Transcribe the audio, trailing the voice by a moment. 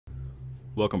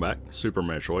Welcome back, Super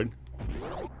Metroid.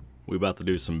 We're about to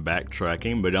do some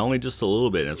backtracking, but only just a little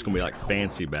bit. It's going to be like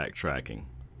fancy backtracking.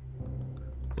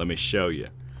 Let me show you.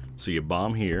 So you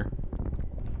bomb here,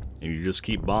 and you just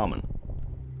keep bombing.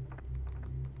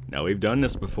 Now we've done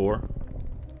this before,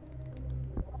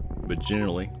 but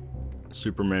generally,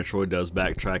 Super Metroid does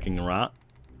backtracking right.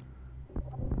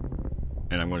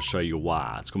 And I'm going to show you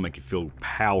why. It's going to make you feel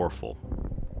powerful.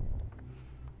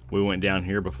 We went down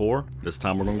here before. This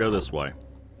time we're going to go this way.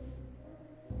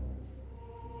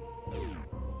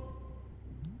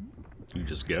 You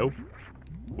just go.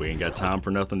 We ain't got time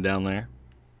for nothing down there.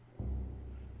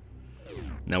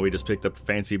 Now we just picked up the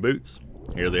fancy boots.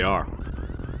 Here they are.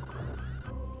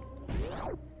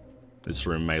 This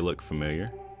room may look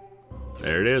familiar.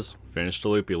 There it is. Finished the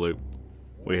loopy-loop.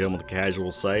 We hit them with a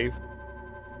casual save.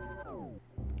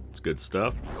 It's good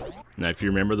stuff. Now if you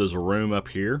remember, there's a room up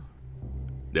here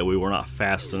that we were not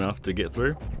fast enough to get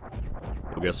through.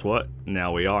 Well, guess what?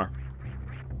 Now we are.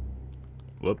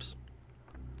 Whoops.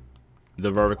 The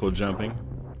vertical jumping,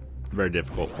 very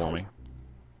difficult for me.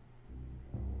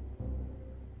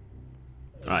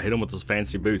 Alright, hit him with those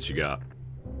fancy boots you got.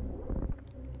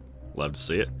 Love to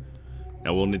see it.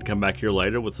 Now we'll need to come back here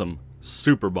later with some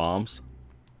super bombs.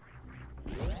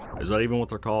 Is that even what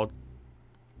they're called?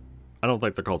 I don't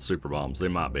think they're called super bombs. They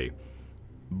might be.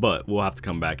 But we'll have to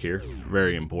come back here.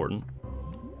 Very important.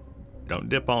 Don't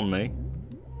dip on me.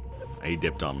 He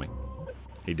dipped on me.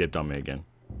 He dipped on me again.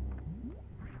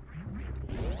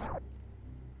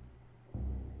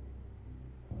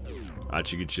 Alright,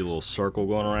 you get your little circle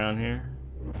going around here.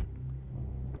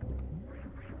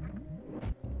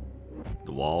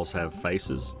 The walls have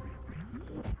faces.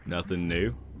 Nothing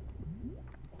new.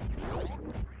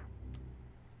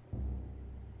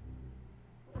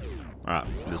 Alright,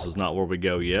 this is not where we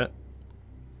go yet.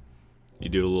 You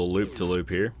do a little loop-to-loop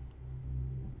here.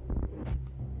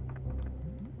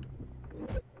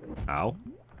 Ow.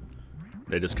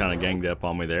 They just kind of ganged up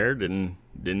on me there. Didn't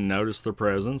notice their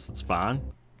presence. It's fine.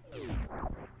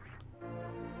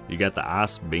 You got the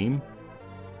ice beam.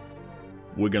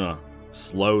 We're gonna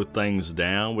slow things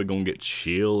down. We're gonna get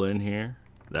chill in here.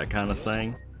 That kind of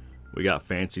thing. We got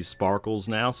fancy sparkles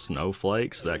now.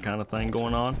 Snowflakes. That kind of thing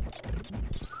going on.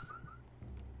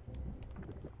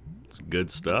 It's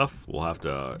good stuff. We'll have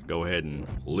to go ahead and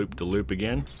loop to loop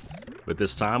again. But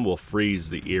this time we'll freeze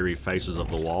the eerie faces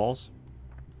of the walls.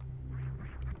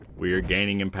 We are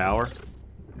gaining in power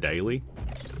daily.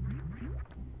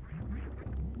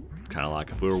 Kind of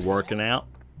like if we were working out.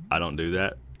 I don't do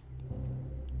that.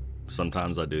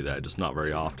 Sometimes I do that, just not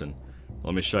very often.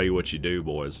 Let me show you what you do,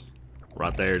 boys.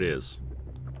 Right there it is.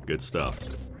 Good stuff.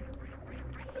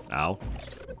 Ow.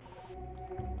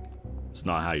 It's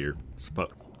not how you're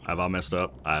supposed. Have I messed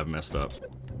up? I have messed up.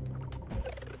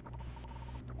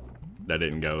 That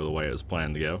didn't go the way it was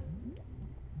planned to go.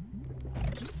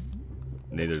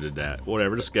 Neither did that.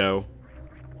 Whatever, just go.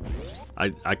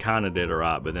 I kind of did it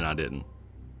right, but then I didn't.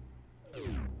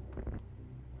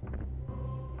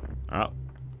 Alright.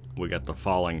 We got the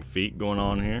falling feet going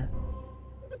on here.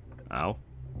 Ow.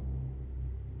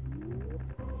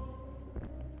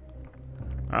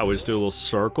 Alright, we just do a little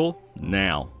circle.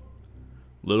 Now.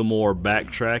 A little more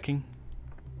backtracking.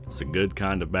 It's a good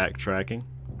kind of backtracking.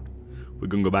 We're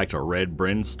going to go back to Red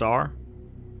Bryn Star.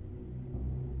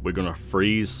 We're going to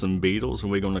freeze some beetles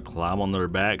and we're going to climb on their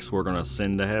backs. We're going to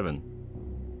ascend to heaven.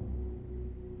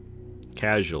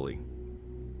 Casually.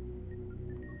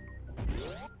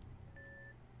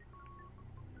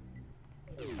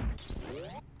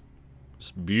 It's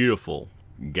beautiful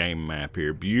game map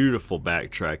here. Beautiful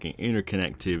backtracking,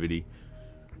 interconnectivity.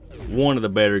 One of the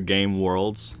better game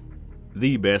worlds,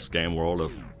 the best game world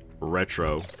of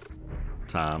retro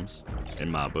times, in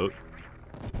my book.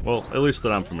 Well, at least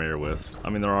that I'm familiar with. I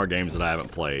mean, there are games that I haven't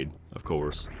played, of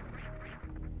course.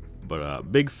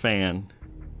 But big fan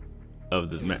of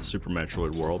the Super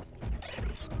Metroid world.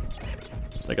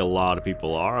 I think a lot of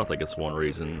people are. I think it's one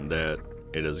reason that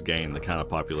it has gained the kind of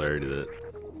popularity that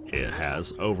it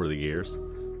has over the years.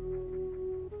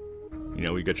 You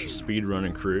know, you got your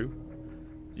speedrunning crew.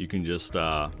 You can just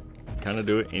kind of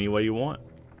do it any way you want.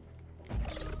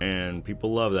 And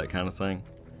people love that kind of thing.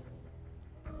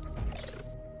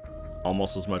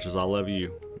 Almost as much as I love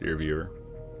you, dear viewer.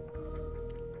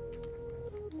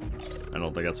 I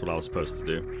don't think that's what I was supposed to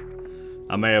do.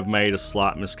 I may have made a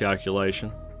slight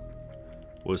miscalculation.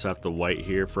 We'll just have to wait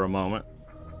here for a moment.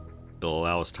 It'll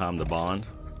allow us time to bond.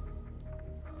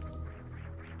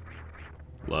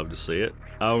 Love to see it.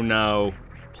 Oh no.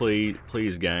 Please,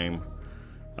 please, game.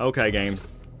 Okay, game.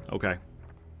 Okay.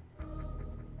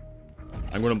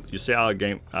 I'm gonna. You see how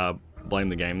I blame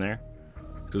the game there?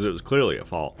 Because it was clearly a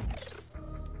fault.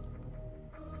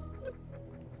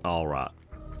 Alright.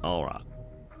 Alright.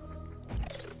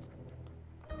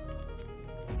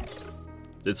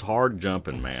 It's hard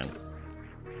jumping, man.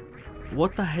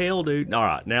 What the hell, dude?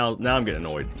 Alright, now I'm getting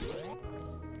annoyed.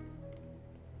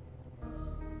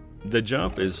 The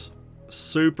jump is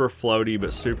super floaty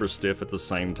but super stiff at the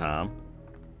same time.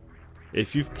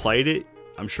 If you've played it,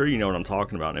 I'm sure you know what I'm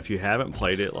talking about. And if you haven't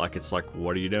played it, like, it's like,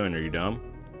 what are you doing? Are you dumb?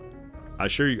 I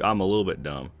assure you, I'm a little bit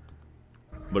dumb.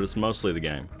 But it's mostly the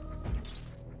game.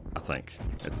 I think.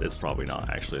 It's probably not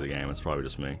actually the game. It's probably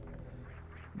just me.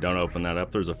 Don't open that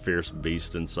up. There's a fierce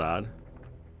beast inside.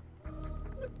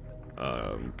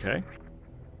 Okay.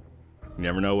 You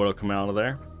never know what'll come out of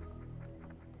there.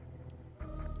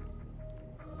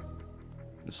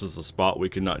 This is the spot we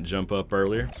could not jump up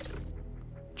earlier.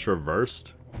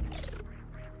 Traversed.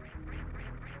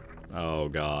 Oh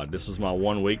god, this is my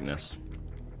one weakness.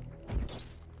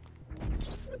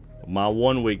 My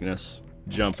one weakness,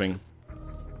 jumping.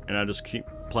 And I just keep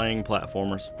playing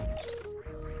platformers.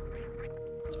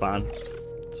 It's fine.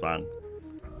 It's fine.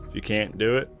 If you can't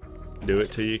do it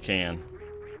till you can.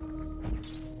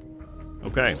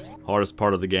 Okay, hardest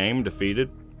part of the game defeated.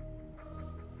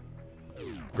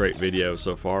 Great video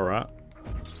so far, right?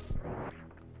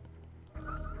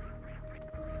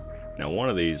 Now one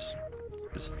of these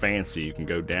is fancy, you can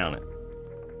go down it.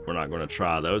 We're not going to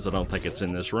try those, I don't think it's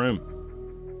in this room.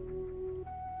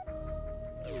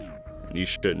 And you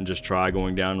shouldn't just try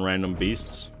going down random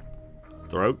beasts'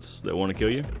 throats that want to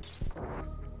kill you.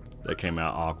 That came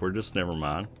out awkward, just never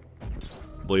mind.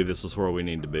 I believe this is where we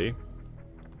need to be.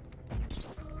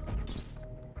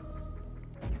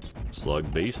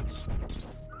 Slug beasts.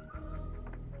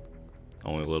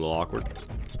 Only a little awkward.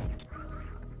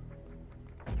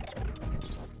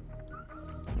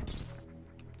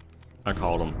 I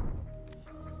called them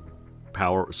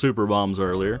super bombs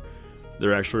earlier.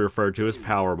 They're actually referred to as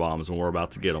power bombs, and we're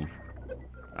about to get them.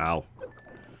 Ow.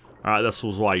 Alright, this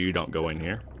was why you don't go in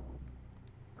here.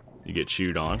 You get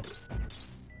chewed on.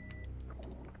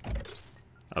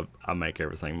 I make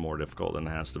everything more difficult than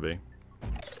it has to be.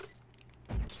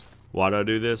 Why do I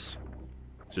do this?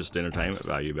 Just entertainment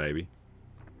value, baby.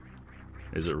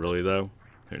 Is it really, though?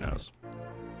 Who knows?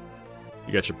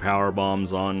 You got your power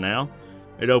bombs on now.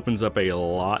 It opens up a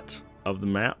lot of the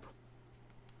map.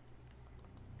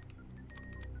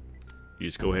 You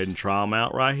just go ahead and try them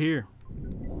out right here.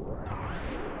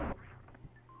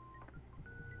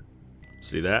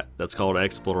 See that? That's called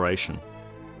exploration.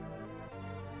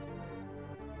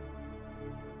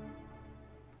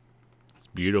 It's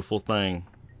a beautiful thing.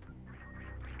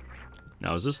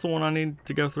 Now, is this the one I need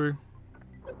to go through?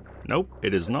 Nope,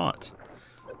 it is not.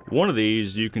 One of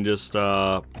these you can just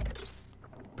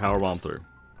powerbomb through,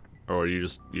 or you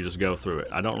just go through it.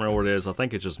 I don't remember what it is. I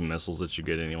think it's just missiles that you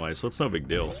get anyway, so it's no big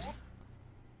deal.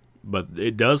 But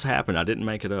it does happen. I didn't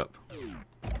make it up.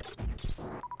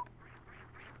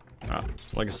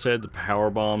 Like I said, the power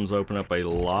bombs open up a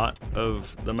lot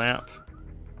of the map.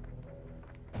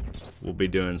 We'll be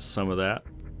doing some of that.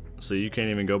 So you can't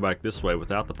even go back this way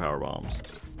without the power bombs.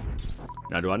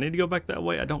 Now, do I need to go back that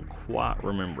way? I don't quite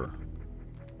remember.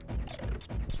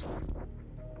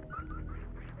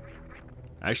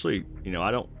 Actually, you know,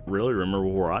 I don't really remember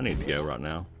where I need to go right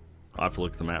now. I'll have to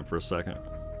look at the map for a second.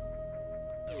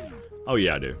 Oh,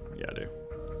 yeah, I do. Yeah, I do.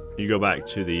 You go back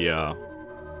to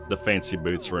the fancy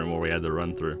boots room where we had to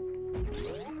run through.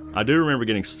 I do remember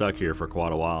getting stuck here for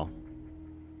quite a while.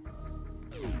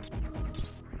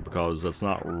 Because that's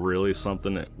not really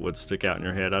something that would stick out in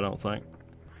your head, I don't think.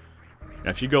 Now,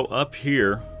 if you go up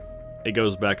here, it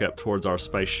goes back up towards our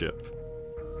spaceship.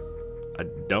 I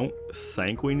don't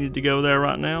think we need to go there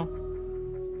right now,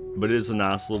 but it is a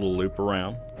nice little loop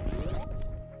around.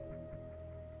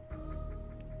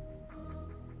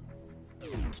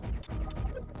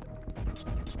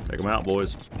 Take them out,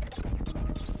 boys.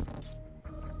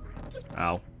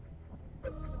 Ow.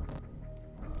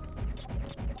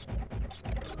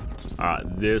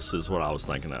 Alright, this is what I was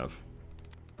thinking of.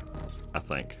 I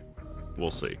think.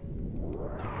 We'll see.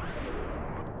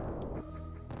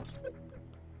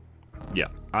 Yeah,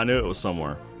 I knew it was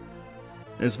somewhere.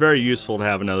 And it's very useful to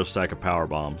have another stack of power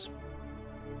bombs.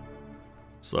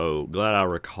 So, glad I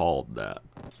recalled that.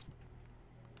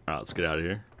 Alright, let's get out of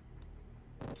here.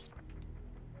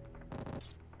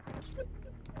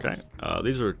 Okay,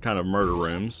 these are kind of murder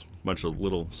rooms. Bunch of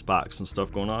little spikes and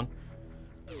stuff going on.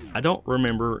 I don't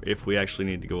remember if we actually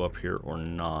need to go up here or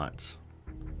not.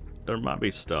 There might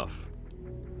be stuff.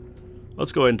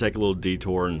 Let's go ahead and take a little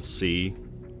detour and see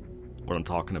what I'm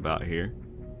talking about here.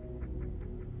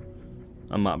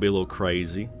 I might be a little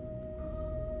crazy.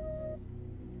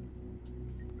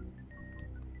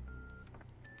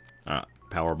 Alright,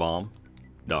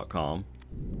 powerbomb.com.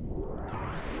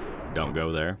 Don't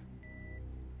go there.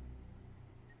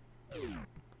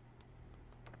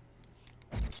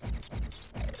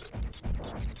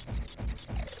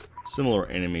 Similar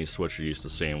enemies to what you're used to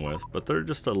seeing with, but they're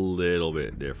just a little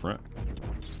bit different.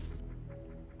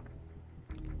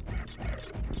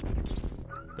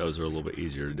 Those are a little bit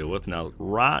easier to deal with. Now,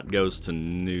 right goes to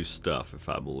new stuff, if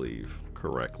I believe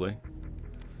correctly.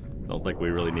 Don't think we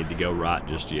really need to go right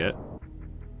just yet.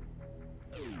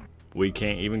 We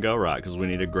can't even go right because we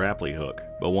need a grappling hook.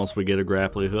 But once we get a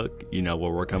grappling hook, you know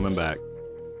where we're coming back.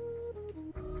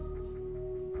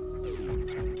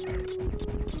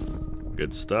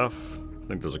 Good stuff. I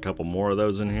think there's a couple more of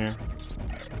those in here.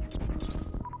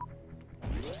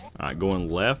 Alright, going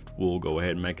left, we'll go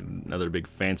ahead and make another big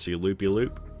fancy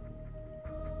loopy-loop.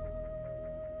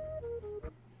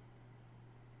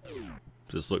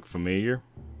 Does this look familiar?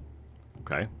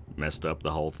 Okay, messed up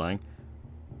the whole thing.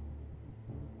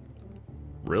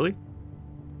 Really?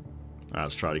 Alright,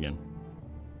 let's try it again.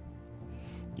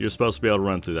 You're supposed to be able to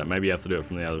run through that. Maybe you have to do it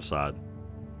from the other side.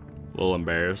 A little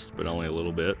embarrassed, but only a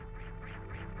little bit.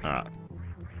 Alright.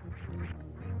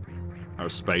 Our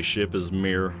spaceship is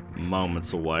mere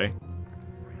moments away.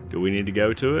 Do we need to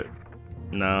go to it?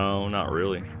 No, not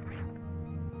really.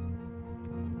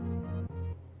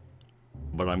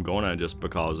 But I'm gonna just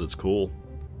because it's cool.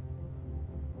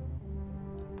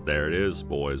 There it is,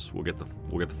 boys. We'll get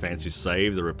the fancy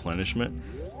save, the replenishment.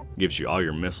 Gives you all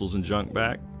your missiles and junk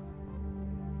back.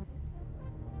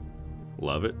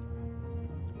 Love it.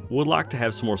 Would like to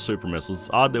have some more super missiles. It's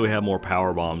odd that we have more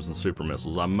power bombs than super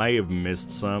missiles. I may have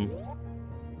missed some.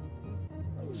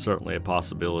 Certainly a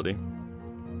possibility.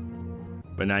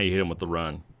 But now you hit them with the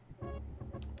run.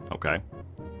 Okay.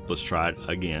 Let's try it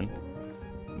again.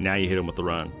 Now you hit them with the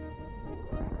run.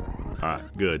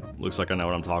 Alright, good. Looks like I know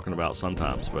what I'm talking about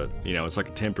sometimes, but, you know, it's like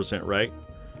a 10% rate.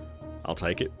 I'll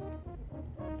take it.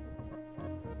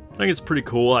 I think it's pretty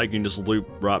cool how you can just loop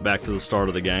right back to the start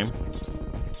of the game.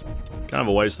 Kind of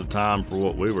a waste of time for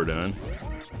what we were doing,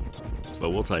 but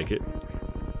we'll take it.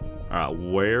 Alright,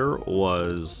 where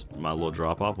was my little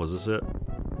drop-off? Was this it?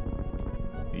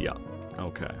 Yeah,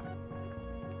 okay.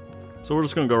 So we're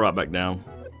just going to go right back down.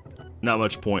 Not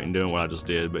much point in doing what I just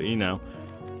did, but, you know,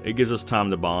 it gives us time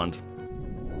to bond.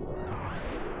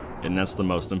 And that's the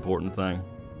most important thing.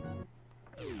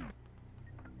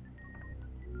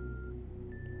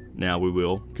 Now we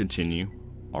will continue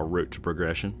our route to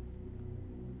progression.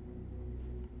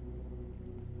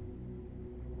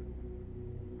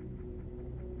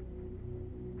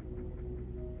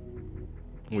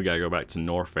 We gotta go back to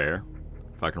Norfair,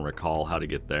 if I can recall how to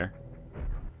get there.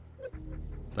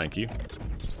 Thank you.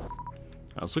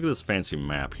 Let's look at this fancy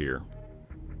map here.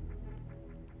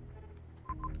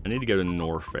 I need to go to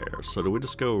Norfair. So do we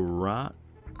just go right?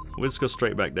 We just go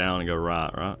straight back down and go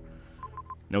right?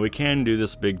 Now we can do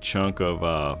this big chunk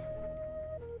of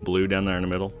blue down there in the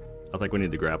middle. I think we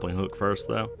need the grappling hook first,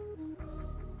 though.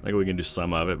 I think we can do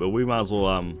some of it, but we might as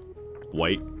well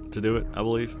wait to do it, I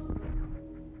believe.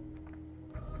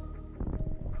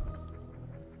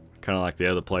 Kind of like the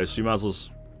other place. You might as well...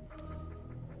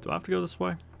 Do I have to go this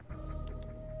way?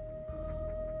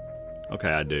 Okay,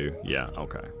 I do. Yeah,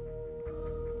 okay.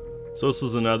 So this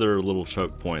is another little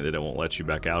choke point that it won't let you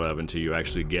back out of until you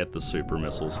actually get the super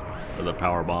missiles. Or the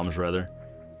power bombs, rather.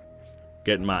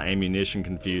 Getting my ammunition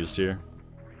confused here.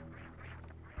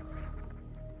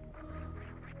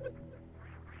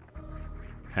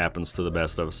 Happens to the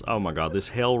best of us. Oh my god, this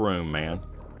hell room, man.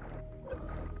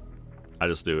 I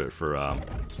just do it for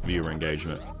viewer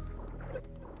engagement.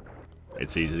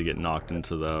 It's easy to get knocked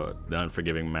into the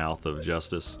unforgiving mouth of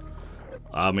justice.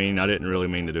 I mean, I didn't really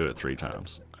mean to do it 3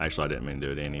 times. Actually, I didn't mean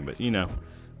to do it any, but you know,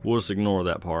 we'll just ignore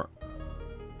that part.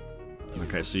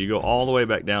 Okay, so you go all the way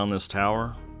back down this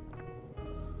tower.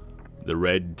 The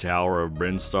Red Tower of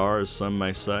Brinstar, as some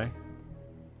may say.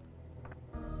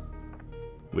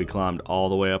 We climbed all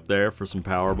the way up there for some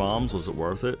power bombs. Was it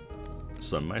worth it?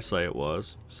 Some may say it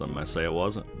was. Some may say it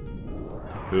wasn't.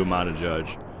 Who am I to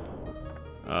judge?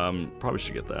 Probably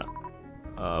should get that.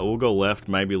 We'll go left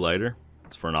maybe later.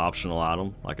 It's for an optional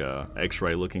item, like a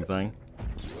X-ray looking thing.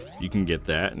 You can get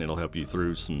that and it'll help you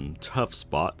through some tough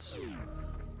spots.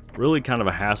 Really kind of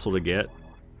a hassle to get.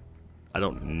 I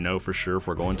don't know for sure if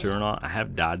we're going to or not. I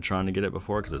have died trying to get it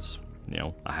before because it's, you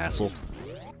know, a hassle.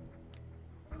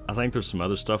 I think there's some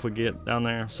other stuff we get down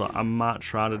there, so I might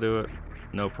try to do it.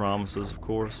 No promises, of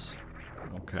course.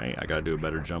 Okay, I gotta do a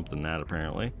better jump than that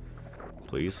apparently.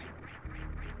 Please.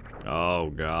 Oh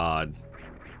god.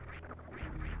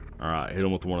 Alright, hit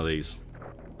him with one of these.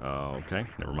 Okay,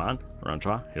 never mind. We're gonna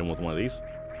try. Hit him with one of these.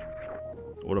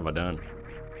 What have I done?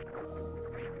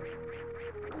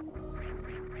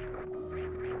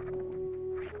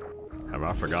 Have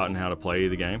I forgotten how to play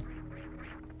the game?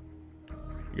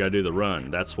 You gotta do the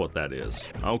run. That's what that is.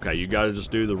 Okay, you gotta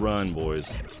just do the run,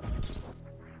 boys.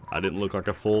 I didn't look like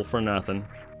a fool for nothing.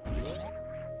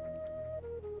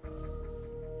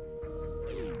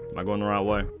 Am I going the right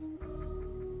way?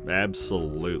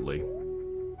 Absolutely.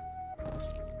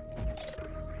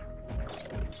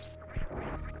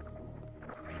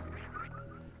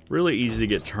 Really easy to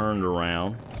get turned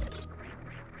around.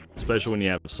 Especially when you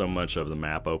have so much of the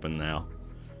map open now.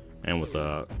 And with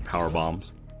the power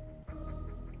bombs.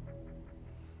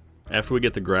 After we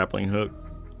get the grappling hook,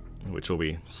 which will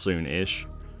be soon-ish,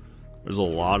 there's a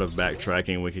lot of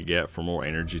backtracking we could get for more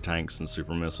energy tanks and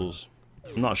super missiles.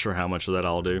 I'm not sure how much of that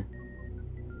I'll do.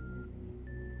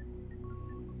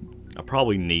 I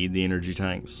probably need the energy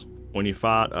tanks. When you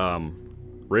fight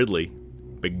Ridley,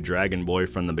 big dragon boy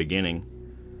from the beginning,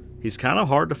 he's kind of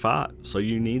hard to fight, so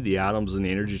you need the items and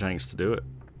the energy tanks to do it.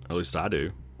 At least I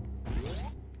do.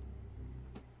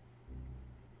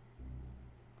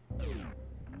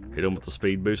 Hit him with the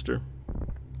speed booster.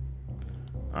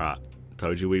 Alright,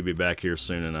 told you we'd be back here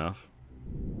soon enough.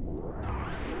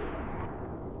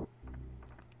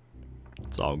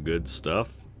 It's all good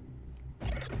stuff.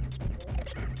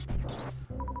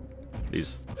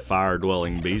 These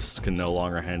fire-dwelling beasts can no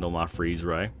longer handle my freeze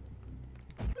ray.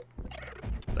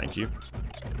 Thank you.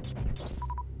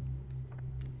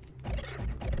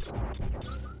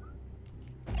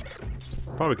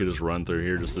 Probably could just run through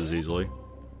here just as easily.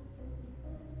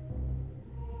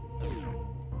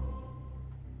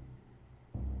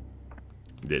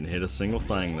 Didn't hit a single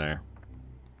thing there.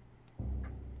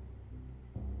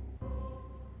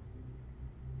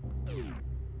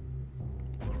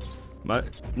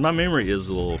 My memory is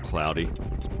a little cloudy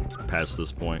past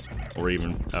this point, or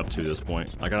even up to this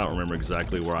point. Like, I don't remember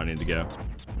exactly where I need to go.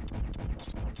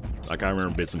 Like, I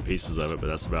remember bits and pieces of it, but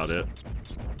that's about it.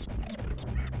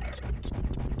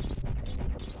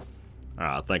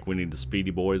 Alright, I think we need the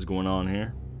speedy boys going on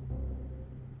here.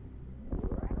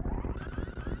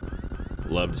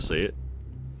 Love to see it.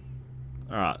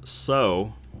 Alright,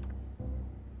 so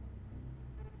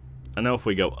I know if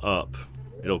we go up,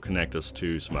 it'll connect us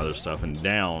to some other stuff, and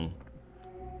down,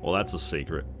 well, that's a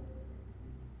secret.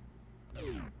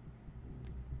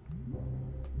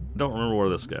 Don't remember where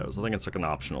this goes. I think it's like an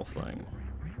optional thing.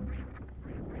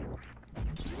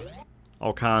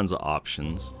 All kinds of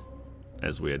options,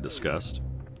 as we had discussed.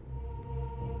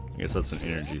 I guess that's an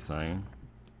energy thing.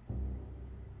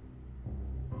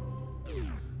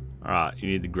 Alright, you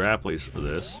need the grapplies for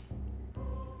this.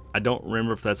 I don't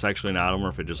remember if that's actually an item or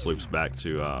if it just loops back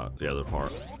to the other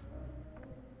part.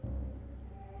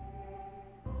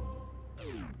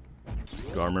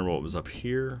 Do I remember what was up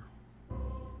here?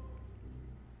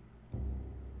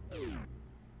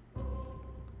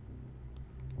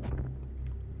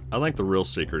 I think the real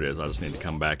secret is I just need to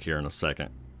come back here in a second.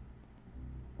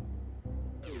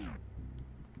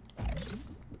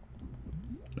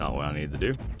 Not what I need to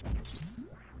do.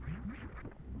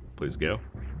 Please go.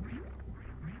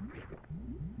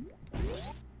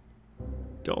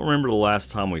 Don't remember the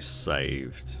last time we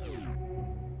saved.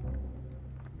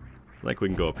 I think we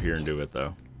can go up here and do it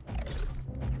though.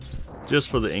 Just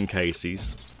for the in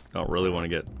cases. Don't really want to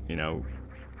get, you know,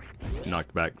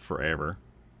 knocked back forever.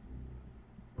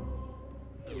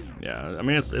 Yeah, I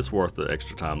mean it's worth the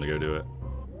extra time to go do it.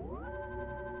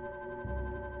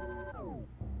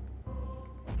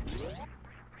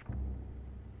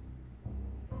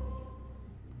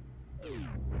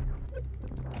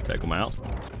 Take them out.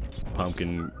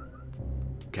 Pumpkin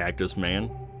cactus man.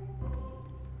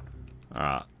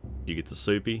 Alright, you get the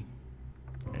soupy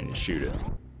and you shoot it.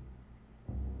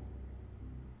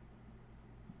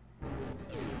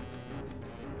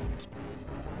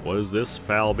 What is this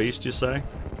foul beast you say?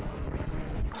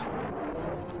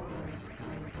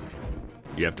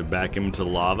 You have to back him into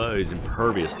lava. He's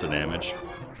impervious to damage.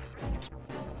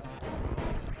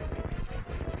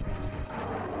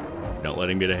 Don't let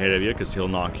him get ahead of you because he'll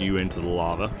knock you into the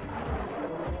lava.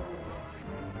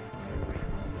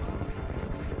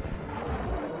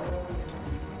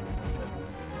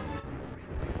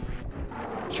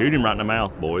 Shoot him right in the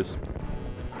mouth, boys.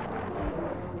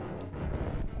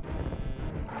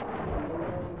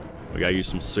 We gotta use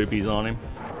some soupies on him.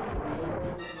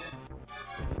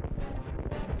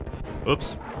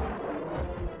 Oops.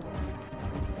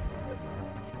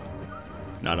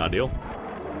 Not ideal.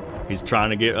 He's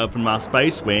trying to get up in my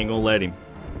space. We ain't gonna let him.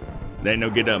 There ain't no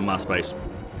get up in my space.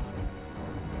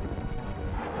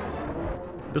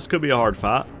 This could be a hard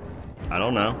fight. I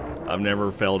don't know. I've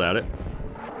never failed at it.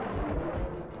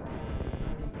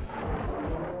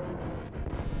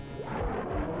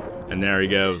 And there he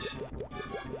goes.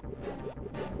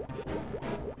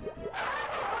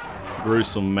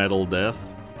 Gruesome metal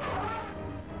death.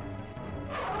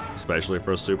 Especially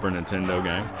for a Super Nintendo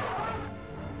game.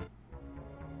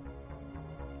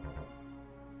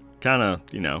 Kinda,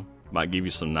 you know, might give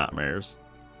you some nightmares.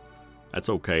 That's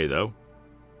okay though.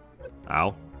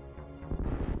 Ow.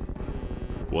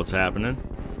 What's happening?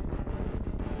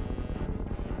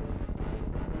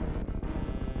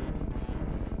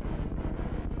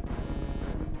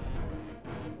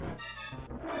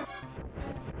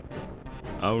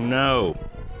 Oh no!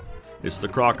 It's the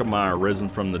Crocodile risen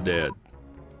from the dead.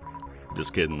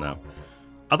 Just kidding though.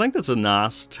 I think that's a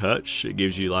nice touch. It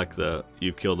gives you like the,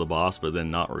 you've killed the boss, but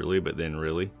then not really, but then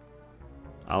really.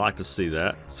 I like to see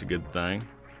that. It's a good thing.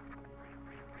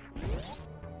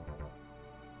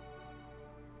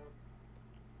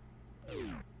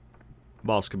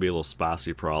 Boss could be a little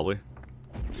spicy probably.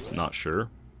 Not sure.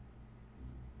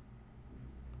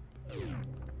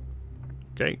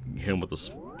 Okay, hit him with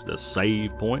the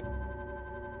save point.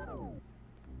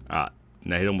 Alright,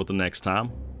 now hit him with the next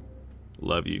time.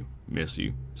 Love you, miss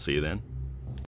you, see you then.